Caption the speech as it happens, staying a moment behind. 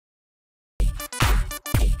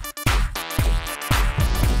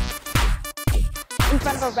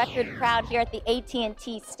front of a record crowd here at the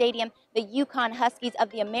AT&T Stadium, the UCONN Huskies of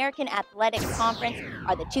the American Athletic Conference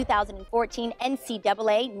are the 2014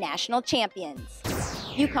 NCAA National Champions.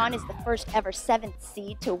 UConn is the first ever 7th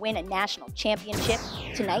seed to win a national championship.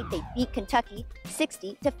 Tonight they beat Kentucky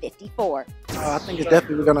 60-54. I think it's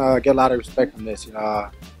definitely we're gonna get a lot of respect from this. There's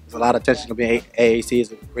a lot of attention gonna be in AAC.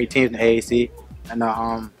 It's a great team in the AAC, and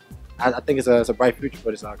I think it's a bright future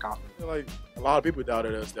for this conference. I feel like a lot of people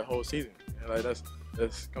doubted us the whole season. And like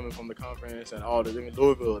that's coming from the conference and all the even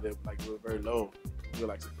Louisville. They were very low. We were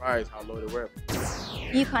like surprised how low they were.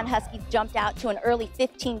 UConn Huskies jumped out to an early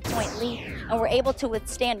 15-point lead and were able to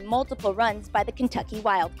withstand multiple runs by the Kentucky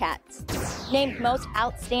Wildcats. Named most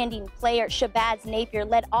outstanding player, Shabazz Napier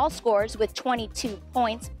led all scorers with 22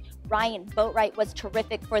 points. Ryan Boatwright was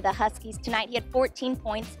terrific for the Huskies tonight. He had 14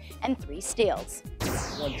 points and 3 steals.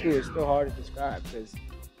 1-2 is still hard to describe because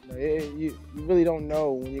you really don't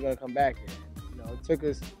know when you're going to come back here. It took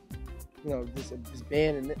us, this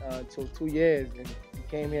band until 2 years, and we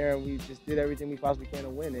came here and we just did everything we possibly can to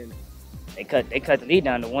win. And they cut the lead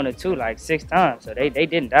down to 1 or 2 like 6 times, so they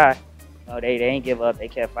didn't die. They ain't give up. They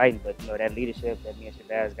kept fighting, but that leadership that me and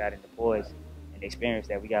Shabazz got in the boys and the experience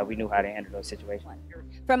that we got, we knew how to handle those situations.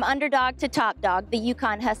 From underdog to top dog, the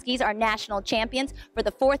UConn Huskies are national champions for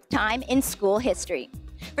the 4th time in school history.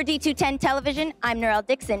 For D210 Television, I'm Norelle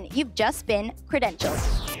Dixon. You've just been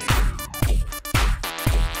credentialed.